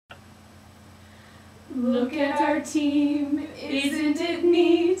Look at our team, isn't it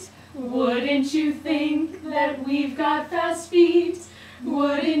neat? Wouldn't you think that we've got fast feet?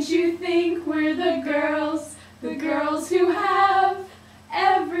 Wouldn't you think we're the girls who have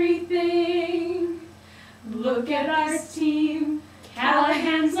everything? Look at our team,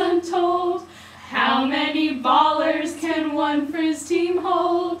 Callahans untold. How many ballers can one friz team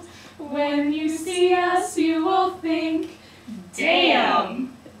hold? When you see us, you will think,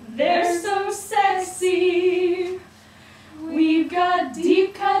 damn, they're so sexy. We've got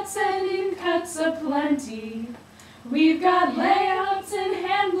deep cuts and in cuts aplenty. We've got layouts and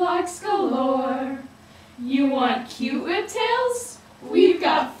handblocks galore. You want cute whiptails? We've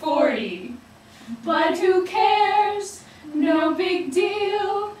got 40. But who cares? No big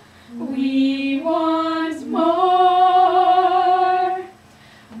deal. We want more.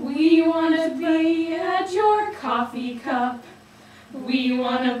 We want to be at your coffee cup. We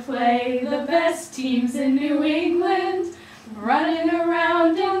want to play the best teams in New England, running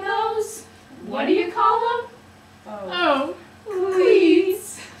around in those, what do you call them? Oh,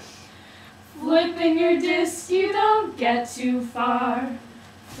 cleats. Flipping your disc, you don't get too far.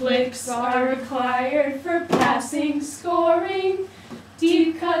 Flicks are required for passing, scoring.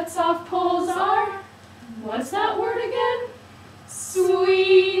 Deep cuts off poles are, what's that word again?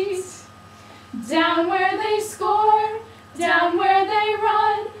 Sweet. Down where they score, down where they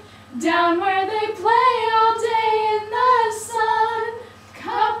run, down where they play all day in the sun.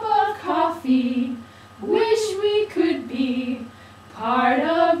 Cup of coffee, wish we could be part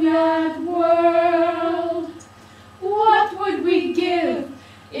of that world. What would we give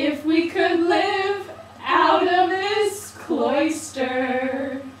if we could live out of this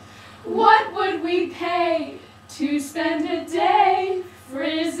cloister? What would we pay to spend a day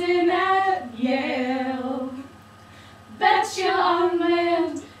frizzing at Yale? Betcha on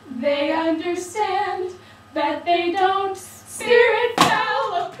land they understand that they don't spirit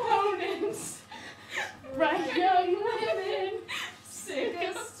foul opponents. Bright young women, sick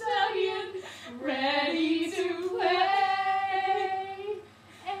of studying, ready to play,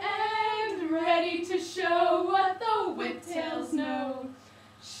 and ready to show what the Whiptails know.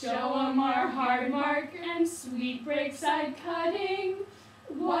 Show 'em our hard mark and sweet breakside cutting.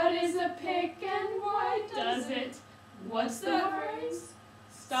 What is a pick and why does it? What's the phrase?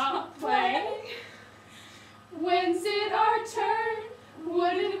 Stop.